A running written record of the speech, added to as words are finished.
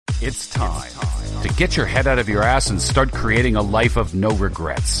It's time to get your head out of your ass and start creating a life of no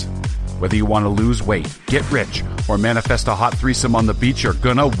regrets. Whether you want to lose weight, get rich, or manifest a hot threesome on the beach, you're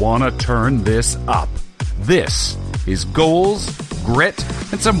gonna want to turn this up. This is Goals, Grit,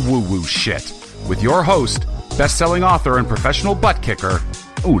 and some woo-woo shit with your host, best-selling author and professional butt kicker,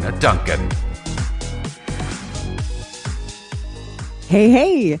 Una Duncan.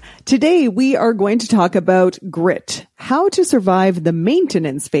 Hey. Today we are going to talk about grit, how to survive the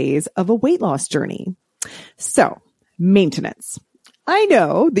maintenance phase of a weight loss journey. So, maintenance. I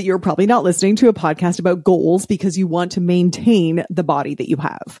know that you're probably not listening to a podcast about goals because you want to maintain the body that you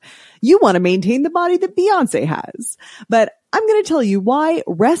have. You want to maintain the body that Beyonce has. But I'm going to tell you why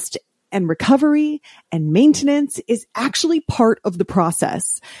rest and recovery and maintenance is actually part of the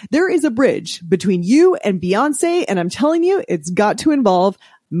process. There is a bridge between you and Beyonce, and I'm telling you, it's got to involve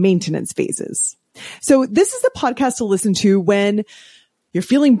maintenance phases. So this is the podcast to listen to when you're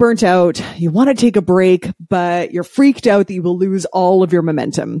feeling burnt out, you want to take a break, but you're freaked out that you will lose all of your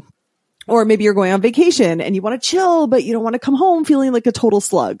momentum. Or maybe you're going on vacation and you want to chill, but you don't want to come home feeling like a total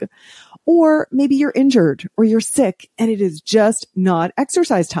slug. Or maybe you're injured or you're sick and it is just not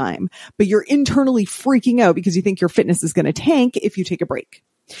exercise time, but you're internally freaking out because you think your fitness is going to tank if you take a break.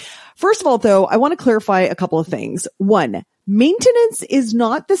 First of all, though, I want to clarify a couple of things. One, maintenance is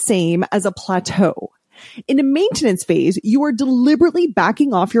not the same as a plateau. In a maintenance phase, you are deliberately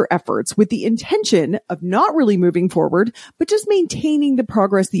backing off your efforts with the intention of not really moving forward, but just maintaining the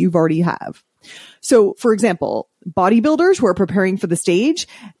progress that you've already have. So, for example, bodybuilders who are preparing for the stage,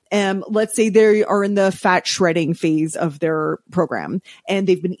 let's say they are in the fat shredding phase of their program and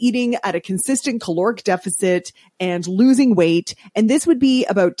they've been eating at a consistent caloric deficit and losing weight. And this would be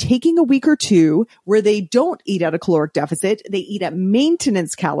about taking a week or two where they don't eat at a caloric deficit. They eat at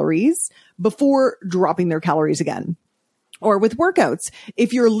maintenance calories before dropping their calories again. Or with workouts,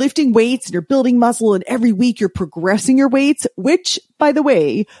 if you're lifting weights and you're building muscle and every week you're progressing your weights, which, by the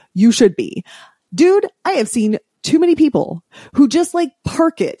way, you should be. Dude, I have seen too many people who just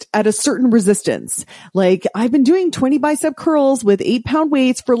park it at a certain resistance. Like, I've been doing 20 bicep curls with 8-pound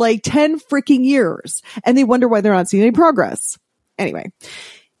weights for 10 freaking years, and they wonder why they're not seeing any progress. Anyway,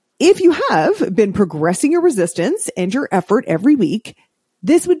 if you have been progressing your resistance and your effort every week,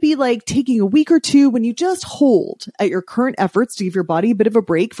 this would be like taking a week or two when you just hold at your current efforts to give your body a bit of a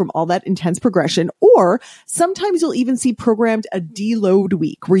break from all that intense progression. Or sometimes you'll even see programmed a deload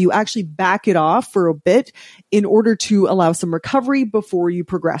week where you actually back it off for a bit in order to allow some recovery before you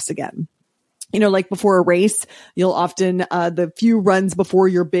progress again. You know, like before a race, you'll often, the few runs before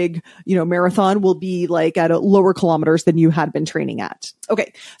your big, marathon will be at a lower kilometers than you had been training at.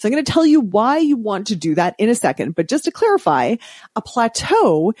 Okay. So I'm going to tell you why you want to do that in a second. But just to clarify, a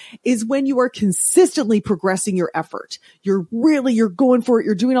plateau is when you are consistently progressing your effort. You're going for it.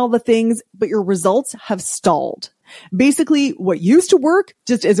 You're doing all the things, but your results have stalled. Basically, what used to work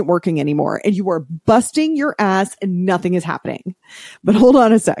just isn't working anymore, and you are busting your ass and nothing is happening. But hold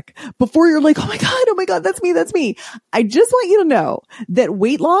on a sec. Before you're like, oh my God, that's me. I just want you to know that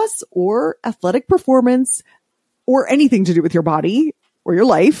weight loss or athletic performance or anything to do with your body or your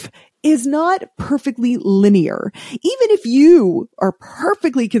life is not perfectly linear. Even if you are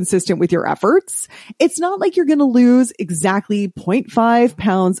perfectly consistent with your efforts, it's not like you're going to lose exactly 0.5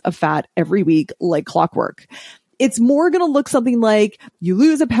 pounds of fat every week like clockwork. It's more going to look something like you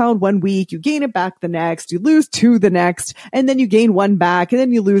lose a pound one week, you gain it back the next, you lose 2 the next, and then you gain 1 back, and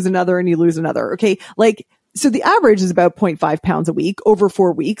then you lose another and you lose another. Okay. So the average is about 0.5 pounds a week over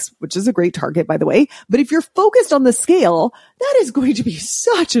 4 weeks, which is a great target, by the way. But if you're focused on the scale, that is going to be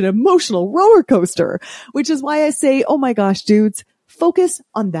such an emotional roller coaster, which is why I say, oh my gosh, dudes, focus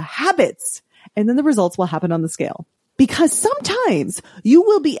on the habits and then the results will happen on the scale. Because sometimes you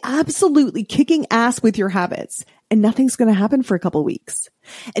will be absolutely kicking ass with your habits and nothing's going to happen for a couple weeks.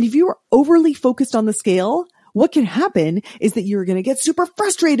 And if you are overly focused on the scale, what can happen is that you're going to get super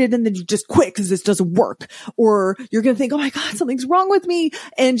frustrated and then you just quit because this doesn't work. Or you're going to think, oh my God, something's wrong with me.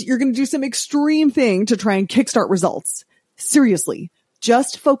 And you're going to do some extreme thing to try and kickstart results. Seriously,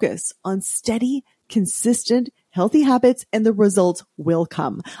 just focus on steady, consistent, healthy habits and the results will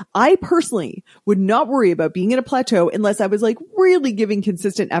come. I personally would not worry about being in a plateau unless I was really giving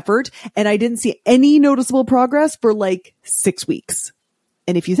consistent effort and I didn't see any noticeable progress for 6 weeks.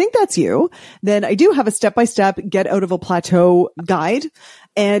 And if you think that's you, then I do have a step-by-step get out of a plateau guide.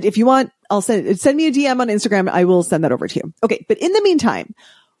 And if you want, I'll send me a DM on Instagram. I will send that over to you. Okay. But in the meantime,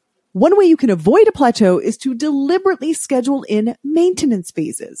 one way you can avoid a plateau is to deliberately schedule in maintenance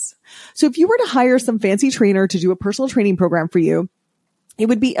phases. So if you were to hire some fancy trainer to do a personal training program for you, It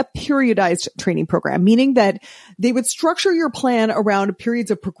would be a periodized training program, meaning that they would structure your plan around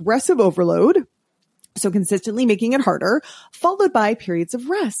periods of progressive overload, so consistently making it harder, followed by periods of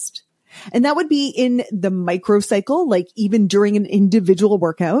rest. And that would be in the microcycle, like even during an individual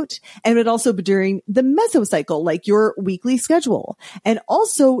workout. And it would also be during the mesocycle, like your weekly schedule. And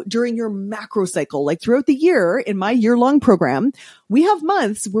also during your macrocycle, like throughout the year in my year-long program, we have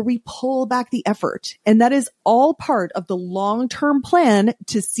months where we pull back the effort. And that is all part of the long-term plan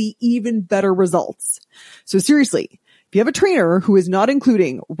to see even better results. So seriously, if you have a trainer who is not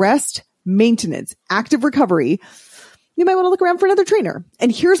including rest, maintenance, active recovery, you might want to look around for another trainer.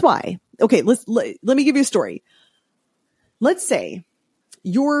 And here's why. Okay, let me give you a story. Let's say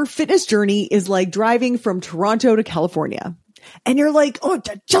your fitness journey is like driving from Toronto to California. And you're like, oh,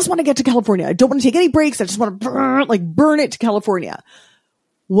 I just want to get to California. I don't want to take any breaks. I just want to burn it to California.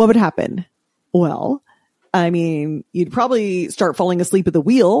 What would happen? Well, I mean, you'd probably start falling asleep at the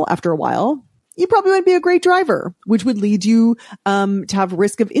wheel after a while. You probably wouldn't be a great driver, which would lead you to have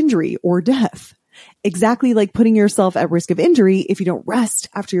risk of injury or death. Exactly like putting yourself at risk of injury if you don't rest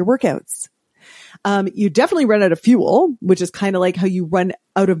after your workouts. You definitely run out of fuel, which is kind of like how you run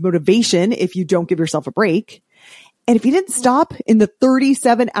out of motivation if you don't give yourself a break. And if you didn't stop in the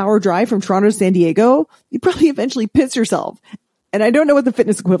 37-hour drive from Toronto to San Diego, you'd probably eventually piss yourself. And I don't know what the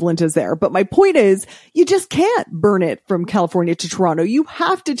fitness equivalent is there, but my point is you just can't burn it from California to Toronto. You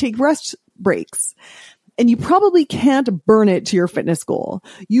have to take rest breaks. And you probably can't burn it to your fitness goal.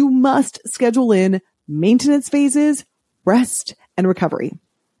 You must schedule in maintenance phases, rest, and recovery.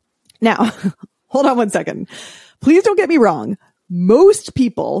 Now, hold on one second. Please don't get me wrong. Most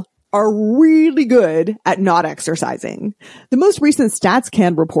people are really good at not exercising. The most recent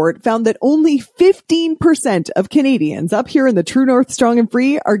StatsCan report found that only 15% of Canadians up here in the True North Strong and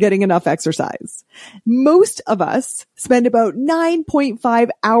Free are getting enough exercise. Most of us spend about 9.5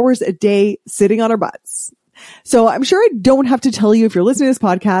 hours a day sitting on our butts. So I'm sure I don't have to tell you, if you're listening to this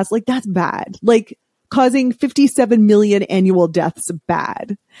podcast, like that's bad, like causing 57 million annual deaths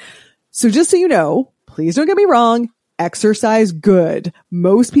bad. So just so you know, please don't get me wrong. Exercise good.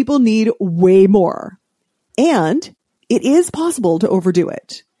 Most people need way more. And it is possible to overdo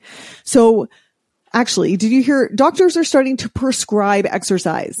it. So actually, did you hear doctors are starting to prescribe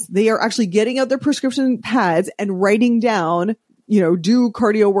exercise? They are actually getting out their prescription pads and writing down, do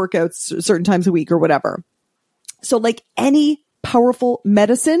cardio workouts certain times a week or whatever. So like any powerful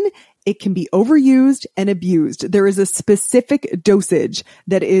medicine, it can be overused and abused. There is a specific dosage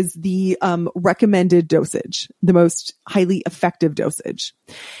that is the recommended dosage, the most highly effective dosage.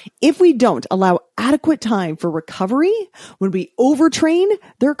 If we don't allow adequate time for recovery, when we overtrain,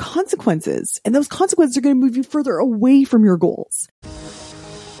 there are consequences. And those consequences are going to move you further away from your goals.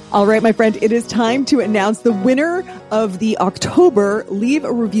 All right, my friend, it is time to announce the winner of the October Leave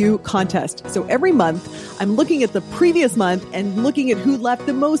a Review contest. So every month, I'm looking at the previous month and looking at who left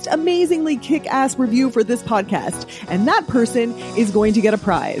the most amazingly kick-ass review for this podcast. And that person is going to get a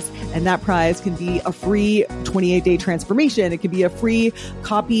prize. And that prize can be a free 28-day transformation. It can be a free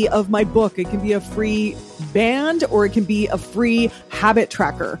copy of my book. It can be a free band, or it can be a free habit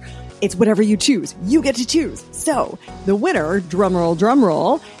tracker. It's whatever you choose. You get to choose. So the winner,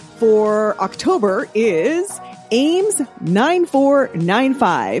 drumroll, for October is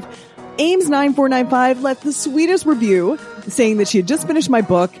Ames9495. Ames9495 left the sweetest review saying that she had just finished my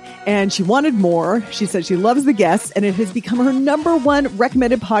book and she wanted more. She said she loves the guests and it has become her number one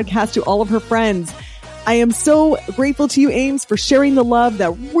recommended podcast to all of her friends. I am so grateful to you, Ames, for sharing the love.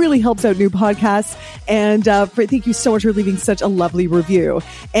 That really helps out new podcasts. And thank you so much for leaving such a lovely review.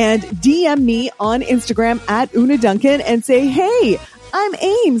 And DM me on Instagram at Una Duncan and say, hey, I'm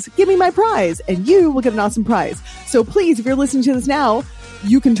Ames. Give me my prize. And you will get an awesome prize. So please, if you're listening to this now,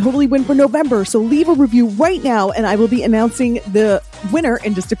 you can totally win for November. So leave a review right now and I will be announcing the winner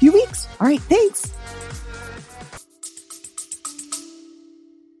in just a few weeks. All right. Thanks.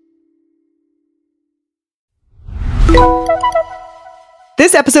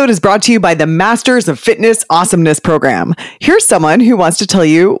 This episode is brought to you by the Masters of Fitness Awesomeness program. Here's someone who wants to tell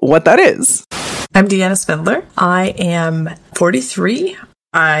you what that is. I'm Deanna Spindler. I am 43.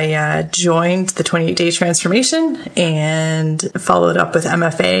 I joined the 28-day transformation and followed up with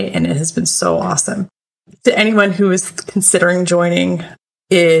MFA, and it has been so awesome. To anyone who is considering joining,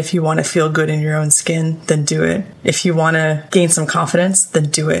 if you want to feel good in your own skin, then do it. If you want to gain some confidence, then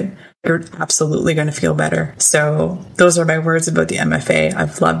do it. You're absolutely going to feel better. So those are my words about the MFA.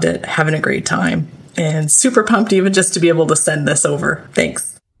 I've loved it, having a great time, and super pumped even just to be able to send this over. Thanks.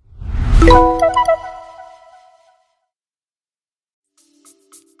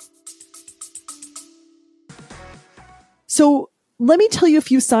 So let me tell you a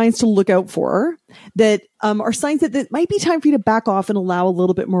few signs to look out for that are signs that might be time for you to back off and allow a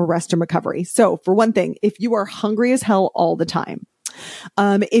little bit more rest and recovery. So for one thing, if you are hungry as hell all the time,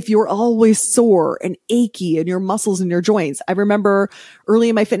 if you're always sore and achy in your muscles and your joints. I remember early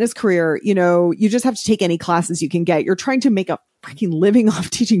in my fitness career, you just have to take any classes you can get. You're trying to make a freaking living off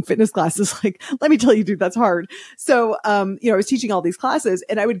teaching fitness classes. Like, let me tell you, dude, that's hard. So, I was teaching all these classes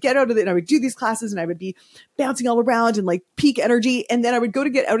and I would get out of it and I would do these classes and I would be bouncing all around and like peak energy. And then I would go to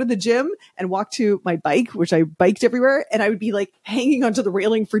get out of the gym and walk to my bike, which I biked everywhere. And I would be like hanging onto the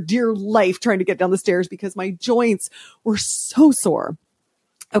railing for dear life, trying to get down the stairs because my joints were so sore.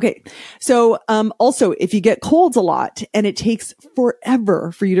 Okay. So, also if you get colds a lot and it takes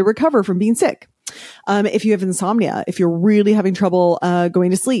forever for you to recover from being sick, if you have insomnia, if you're really having trouble, going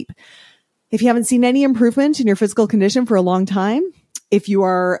to sleep, if you haven't seen any improvement in your physical condition for a long time, if you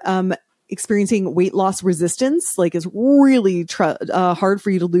are, experiencing weight loss resistance, like it's really hard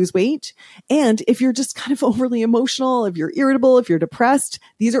for you to lose weight. And if you're just kind of overly emotional, if you're irritable, if you're depressed,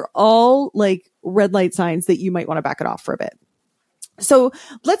 these are all like red light signs that you might want to back it off for a bit. So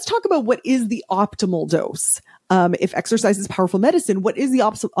let's talk about what is the optimal dose. If exercise is powerful medicine, what is the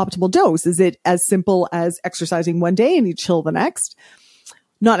optimal dose? Is it as simple as exercising one day and you chill the next?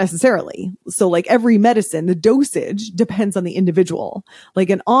 Not necessarily. So like every medicine, the dosage depends on the individual. Like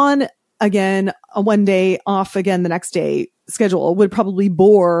an on again, a one day, off again the next day schedule would probably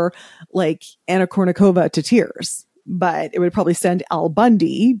bore like Anna Kournikova to tears. But it would probably send Al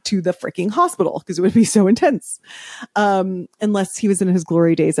Bundy to the freaking hospital because it would be so intense. Unless he was in his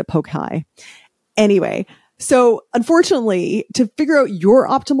glory days at Poke High. Anyway, so unfortunately, to figure out your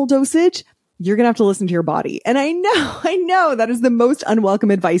optimal dosage, you're going to have to listen to your body. And I know that is the most unwelcome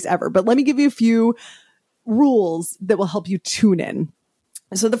advice ever, but let me give you a few rules that will help you tune in.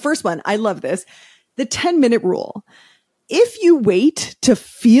 So the first one, I love this, the 10-minute rule. If you wait to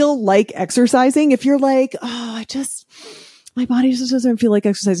feel like exercising, if you're like, my body just doesn't feel like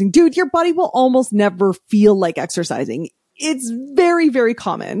exercising, dude, your body will almost never feel like exercising. It's very, very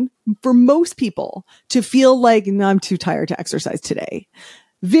common for most people to feel like, no, I'm too tired to exercise today.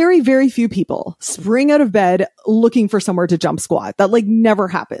 Very, very few people spring out of bed looking for somewhere to jump squat. That like never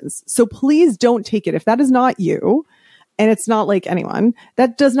happens. So please don't take it. If that is not you, and it's not like anyone,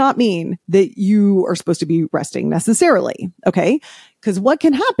 that does not mean that you are supposed to be resting necessarily. Okay. Because what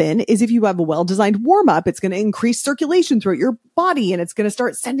can happen is if you have a well-designed warm up, it's going to increase circulation throughout your body and it's going to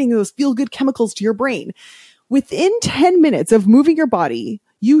start sending those feel-good chemicals to your brain. Within 10 minutes of moving your body,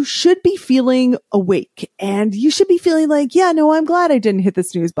 you should be feeling awake and you should be feeling like, yeah, no, I'm glad I didn't hit the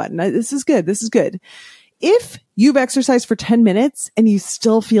snooze button. This is good. This is good. If you've exercised for 10 minutes and you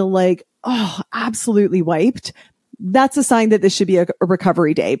still feel like, oh, absolutely wiped, that's a sign that this should be a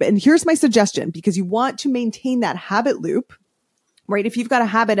recovery day. And here's my suggestion, because you want to maintain that habit loop, right? If you've got a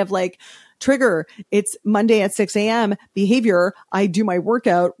habit of like, trigger, it's Monday at 6 a.m. behavior. I do my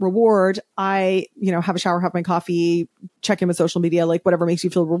workout, reward. I, have a shower, have my coffee, check in with social media, like whatever makes you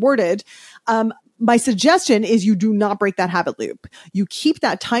feel rewarded. My suggestion is you do not break that habit loop. You keep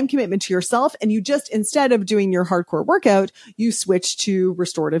that time commitment to yourself and you just, instead of doing your hardcore workout, you switch to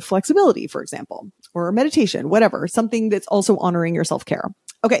restorative flexibility, for example, or meditation, whatever, something that's also honoring your self-care.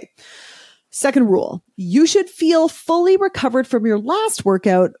 Okay. Second rule, you should feel fully recovered from your last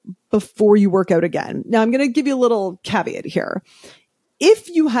workout before you work out again. Now, I'm going to give you a little caveat here. If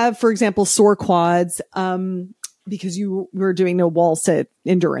you have, for example, sore quads, because you were doing a wall sit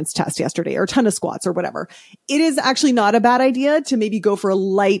endurance test yesterday or ton of squats or whatever, it is actually not a bad idea to maybe go for a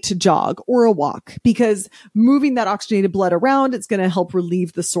light jog or a walk, because moving that oxygenated blood around, it's going to help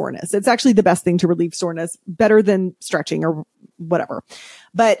relieve the soreness. It's actually the best thing to relieve soreness, better than stretching or whatever.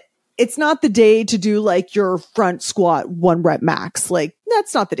 But it's not the day to do like your front squat 1 rep max. Like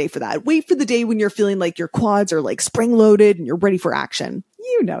that's not the day for that. Wait for the day when you're feeling like your quads are like spring loaded and you're ready for action.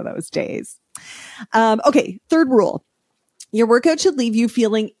 You know those days. Okay. Third rule. Your workout should leave you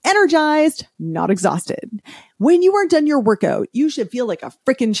feeling energized, not exhausted. When you are done your workout, you should feel like a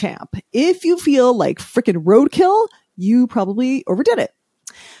freaking champ. If you feel like freaking roadkill, you probably overdid it.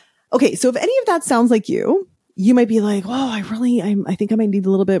 Okay. So if any of that sounds like you might be like, "Whoa, I think I might need a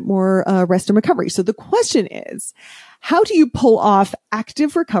little bit more rest and recovery." So the question is, how do you pull off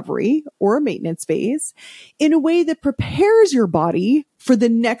active recovery or a maintenance phase in a way that prepares your body for the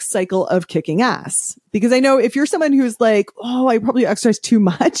next cycle of kicking ass? Because I know if you're someone who's like, "Oh, I probably exercise too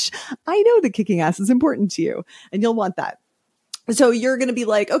much," I know that kicking ass is important to you and you'll want that. So you're going to be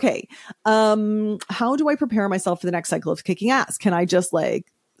like, "Okay, how do I prepare myself for the next cycle of kicking ass? Can I just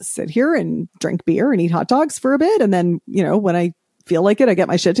like sit here and drink beer and eat hot dogs for a bit? And then, when I feel like it, I get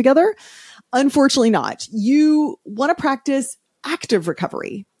my shit together?" Unfortunately not. You want to practice active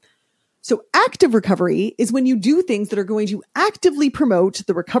recovery. So active recovery is when you do things that are going to actively promote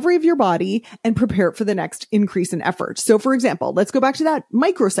the recovery of your body and prepare it for the next increase in effort. So for example, let's go back to that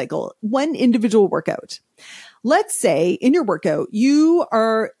microcycle, one individual workout. Let's say in your workout, you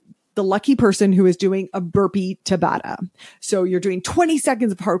are the lucky person who is doing a burpee Tabata. So you're doing 20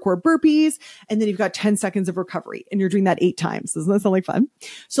 seconds of hardcore burpees, and then you've got 10 seconds of recovery, and you're doing that 8 times. Doesn't that sound like fun?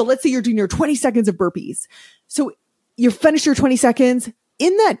 So let's say you're doing your 20 seconds of burpees. So you finish your 20 seconds.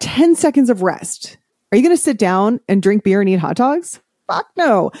 In that 10 seconds of rest, are you going to sit down and drink beer and eat hot dogs? Fuck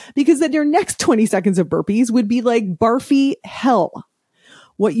no, because then your next 20 seconds of burpees would be like barfy hell.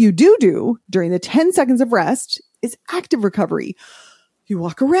 What you do during the 10 seconds of rest is active recovery. You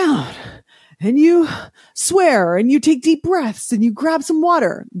walk around and you swear and you take deep breaths and you grab some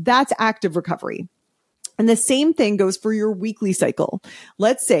water. That's active recovery. And the same thing goes for your weekly cycle.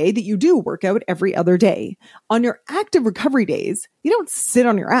 Let's say that you do work out every other day. On your active recovery days, you don't sit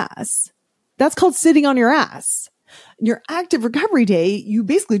on your ass. That's called sitting on your ass. Your active recovery day, you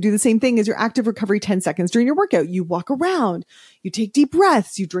basically do the same thing as your active recovery 10 seconds during your workout. You walk around, you take deep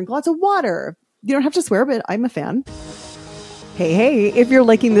breaths, you drink lots of water. You don't have to swear, but I'm a fan. Hey, if you're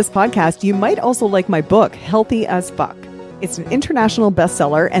liking this podcast, you might also like my book, Healthy as Fuck. It's an international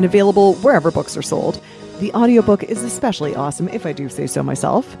bestseller and available wherever books are sold. The audiobook is especially awesome, if I do say so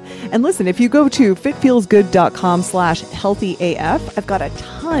myself. And listen, if you go to fitfeelsgood.com/healthyaf, I've got a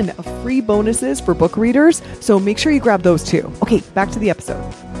ton of free bonuses for book readers, so make sure you grab those too. Okay, back to the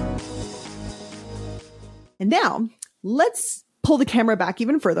episode. And now, let's pull the camera back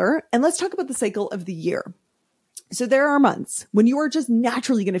even further, and let's talk about the cycle of the year. So there are months when you are just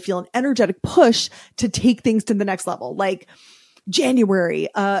naturally going to feel an energetic push to take things to the next level, like January.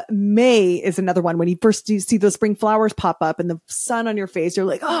 May is another one when you first see those spring flowers pop up and the sun on your face. You're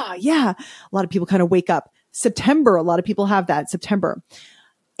like, oh yeah. A lot of people kind of wake up. September, a lot of people have that September.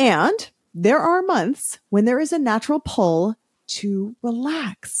 And there are months when there is a natural pull to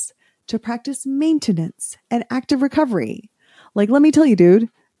relax, to practice maintenance and active recovery. Like, let me tell you, dude,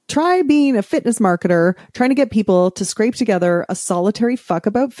 try being a fitness marketer, trying to get people to scrape together a solitary fuck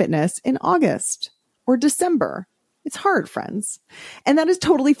about fitness in August or December. It's hard, friends. And that is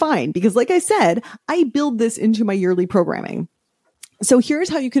totally fine because, like I said, I build this into my yearly programming. So here's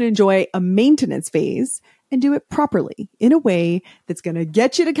how you can enjoy a maintenance phase and do it properly in a way that's going to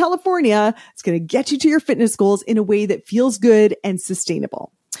get you to California. It's going to get you to your fitness goals in a way that feels good and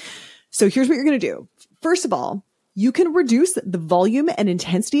sustainable. So here's what you're going to do. First of all, you can reduce the volume and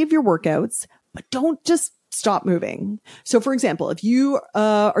intensity of your workouts, but don't just stop moving. So for example, if you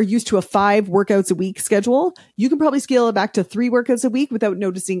are used to a 5 workouts a week schedule, you can probably scale it back to 3 workouts a week without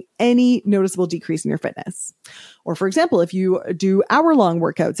noticing any noticeable decrease in your fitness. Or for example, if you do hour-long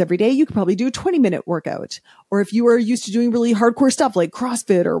workouts every day, you could probably do a 20-minute workout. Or if you are used to doing really hardcore stuff like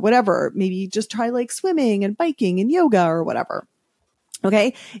CrossFit or whatever, maybe just try like swimming and biking and yoga or whatever.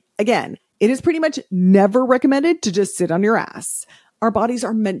 Okay. Again, it is pretty much never recommended to just sit on your ass. Our bodies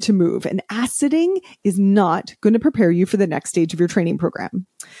are meant to move, and ass sitting is not going to prepare you for the next stage of your training program.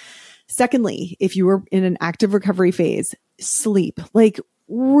 Secondly, if you are in an active recovery phase, sleep. Like,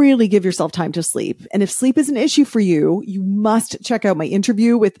 really give yourself time to sleep. And if sleep is an issue for you, you must check out my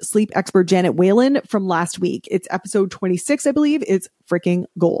interview with sleep expert Janet Whalen from last week. It's episode 26, I believe. It's freaking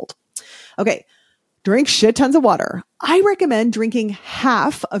gold. Okay. Drink shit tons of water. I recommend drinking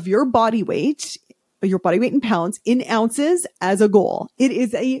half of your body weight in pounds in ounces as a goal. It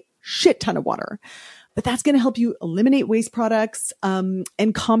is a shit ton of water, but that's going to help you eliminate waste products,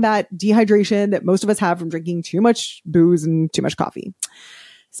 and combat dehydration that most of us have from drinking too much booze and too much coffee.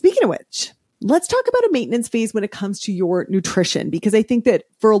 Speaking of which, let's talk about a maintenance phase when it comes to your nutrition, because I think that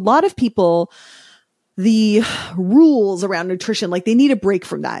for a lot of people, the rules around nutrition, like they need a break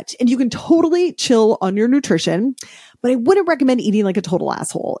from that. And you can totally chill on your nutrition, but I wouldn't recommend eating like a total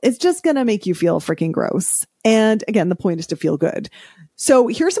asshole. It's just going to make you feel freaking gross. And again, the point is to feel good. So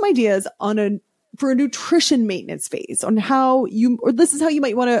here's some ideas for a nutrition maintenance phase on this is how you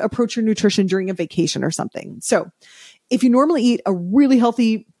might want to approach your nutrition during a vacation or something. So if you normally eat a really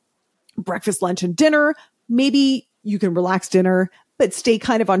healthy breakfast, lunch, and dinner, maybe you can relax dinner, but stay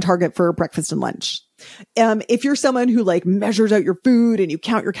kind of on target for breakfast and lunch. If you're someone who like measures out your food and you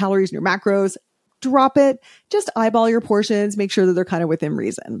count your calories and your macros, drop it. Just eyeball your portions. Make sure that they're kind of within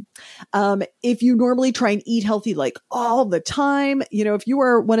reason. If you normally try and eat healthy like all the time, if you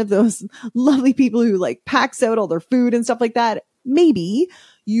are one of those lovely people who like packs out all their food and stuff like that, maybe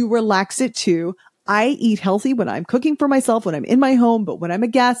you relax it too. I eat healthy when I'm cooking for myself, when I'm in my home, but when I'm a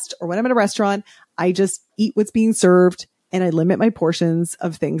guest or when I'm at a restaurant, I just eat what's being served and I limit my portions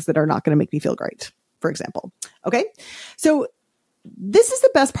of things that are not going to make me feel great, for example. Okay. So this is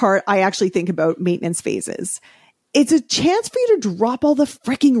the best part I actually think about maintenance phases. It's a chance for you to drop all the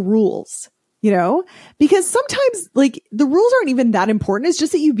freaking rules, because sometimes like the rules aren't even that important. It's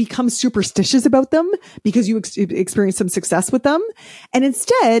just that you become superstitious about them because you experience some success with them. And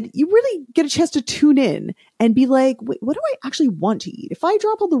instead you really get a chance to tune in and be like, wait, what do I actually want to eat? If I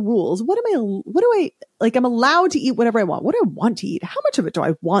drop all the rules, I'm allowed to eat whatever I want. What do I want to eat? How much of it do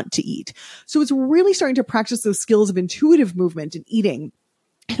I want to eat? So it's really starting to practice those skills of intuitive movement and eating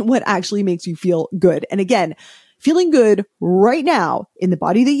and what actually makes you feel good. And again, feeling good right now in the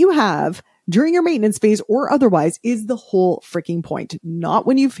body that you have during your maintenance phase or otherwise is the whole freaking point, not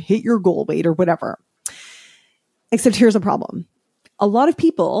when you've hit your goal weight or whatever. Except here's a problem. A lot of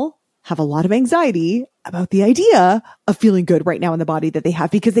people have a lot of anxiety about the idea of feeling good right now in the body that they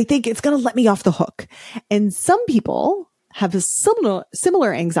have because they think it's going to let me off the hook. And some people have a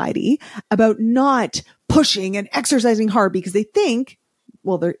similar anxiety about not pushing and exercising hard because they think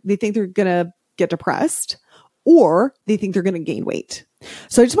they're going to get depressed or they think they're going to gain weight.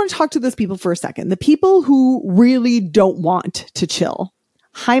 So I just want to talk to those people for a second. The people who really don't want to chill.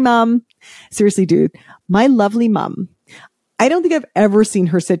 Hi, Mom. Seriously, dude, my lovely mom. I don't think I've ever seen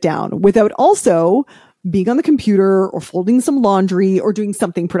her sit down without also being on the computer or folding some laundry or doing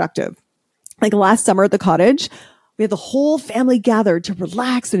something productive. Like last summer at the cottage, we had the whole family gathered to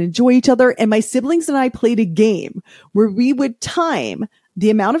relax and enjoy each other. And my siblings and I played a game where we would time the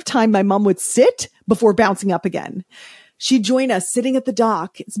amount of time my mom would sit before bouncing up again. She'd join us sitting at the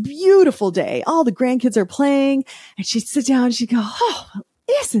dock. It's a beautiful day. All the grandkids are playing and she'd sit down and she'd go, oh,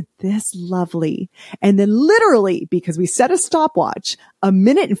 isn't this lovely? And then literally, because we set a stopwatch, a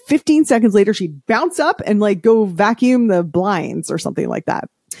minute and 15 seconds later, she'd bounce up and like go vacuum the blinds or something like that.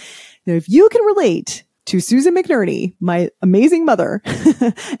 Now, if you can relate to Susan McNerney, my amazing mother,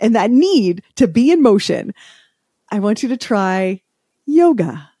 and that need to be in motion, I want you to try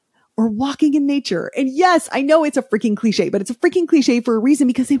yoga or walking in nature. And yes, I know it's a freaking cliche, but it's a freaking cliche for a reason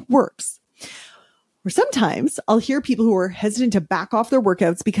because it works. Or sometimes I'll hear people who are hesitant to back off their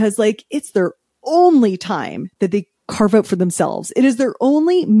workouts because like it's their only time that they carve out for themselves. It is their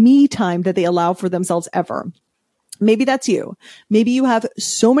only me time that they allow for themselves ever. Maybe that's you. Maybe you have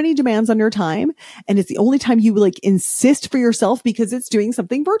so many demands on your time and it's the only time you like insist for yourself because it's doing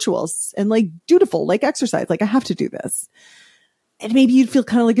something virtuous and like dutiful, like exercise. Like I have to do this. And maybe you'd feel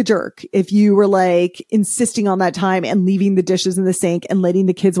kind of like a jerk if you were like insisting on that time and leaving the dishes in the sink and letting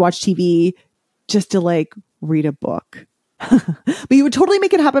the kids watch TV just to like read a book. But you would totally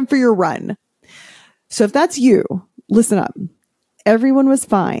make it happen for your run. So if that's you, listen up. Everyone was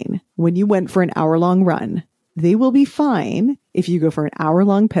fine when you went for an hour-long run. They will be fine if you go for an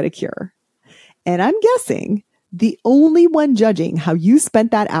hour-long pedicure. And I'm guessing the only one judging how you spent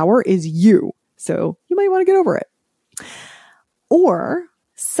that hour is you. So you might want to get over it. Or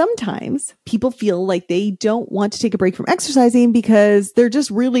sometimes people feel like they don't want to take a break from exercising because they're just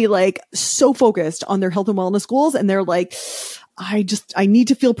really like so focused on their health and wellness goals. And they're like, I need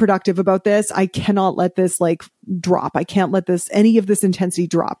to feel productive about this. I cannot let this like drop. I can't let any of this intensity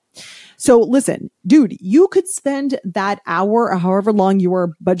drop. So listen, dude, you could spend that hour or however long you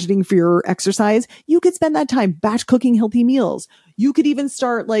are budgeting for your exercise. You could spend that time batch cooking healthy meals. You could even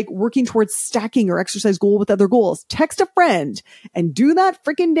start like working towards stacking your exercise goal with other goals. Text a friend and do that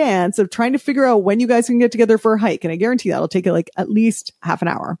freaking dance of trying to figure out when you guys can get together for a hike. And I guarantee that'll take like at least half an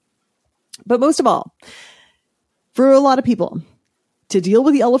hour. But most of all, for a lot of people, to deal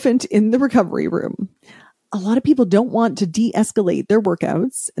with the elephant in the recovery room, a lot of people don't want to de-escalate their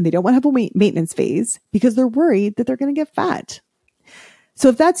workouts and they don't want to have a maintenance phase because they're worried that they're going to get fat. So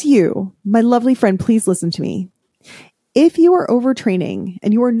if that's you, my lovely friend, please listen to me. If you are overtraining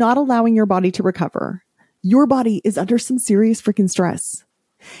and you are not allowing your body to recover, your body is under some serious freaking stress.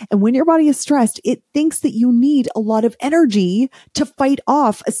 And when your body is stressed, it thinks that you need a lot of energy to fight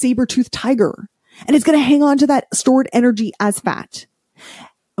off a saber-toothed tiger. And it's going to hang on to that stored energy as fat.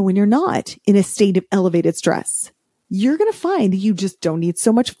 And when you're not in a state of elevated stress, you're going to find that you just don't need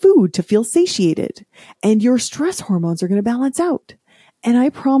so much food to feel satiated. And your stress hormones are going to balance out. And I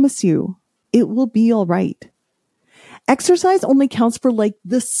promise you, it will be all right. Exercise only counts for like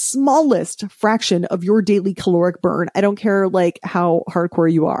the smallest fraction of your daily caloric burn. I don't care like how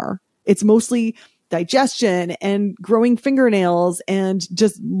hardcore you are. It's mostly digestion and growing fingernails and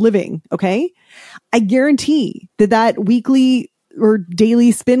just living. Okay. I guarantee that weekly or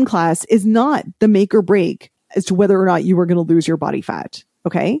daily spin class is not the make or break as to whether or not you are going to lose your body fat.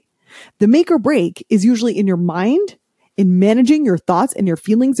 Okay. The make or break is usually in your mind, in managing your thoughts and your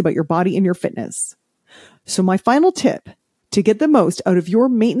feelings about your body and your fitness. So my final tip to get the most out of your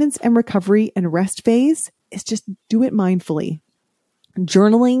maintenance and recovery and rest phase is just do it mindfully.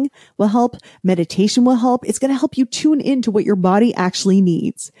 Journaling will help. Meditation will help. It's going to help you tune into what your body actually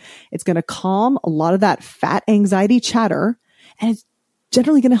needs. It's going to calm a lot of that fat anxiety chatter, and it's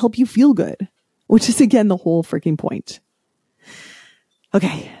generally going to help you feel good, which is again the whole freaking point.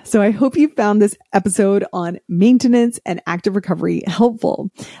 Okay, so I hope you found this episode on maintenance and active recovery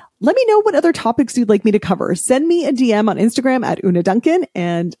helpful. Let me know what other topics you'd like me to cover. Send me a DM on Instagram at Una Duncan,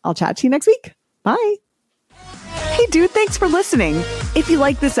 and I'll chat to you next week. Bye. Hey dude, thanks for listening. If you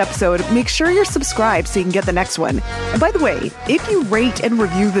like this episode, make sure you're subscribed so you can get the next one. And by the way, if you rate and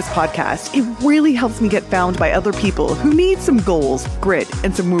review this podcast, it really helps me get found by other people who need some goals, grit,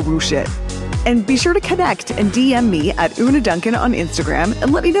 and some woo-woo shit. And be sure to connect and DM me at Una Duncan on Instagram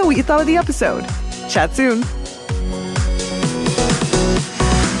and let me know what you thought of the episode. Chat soon.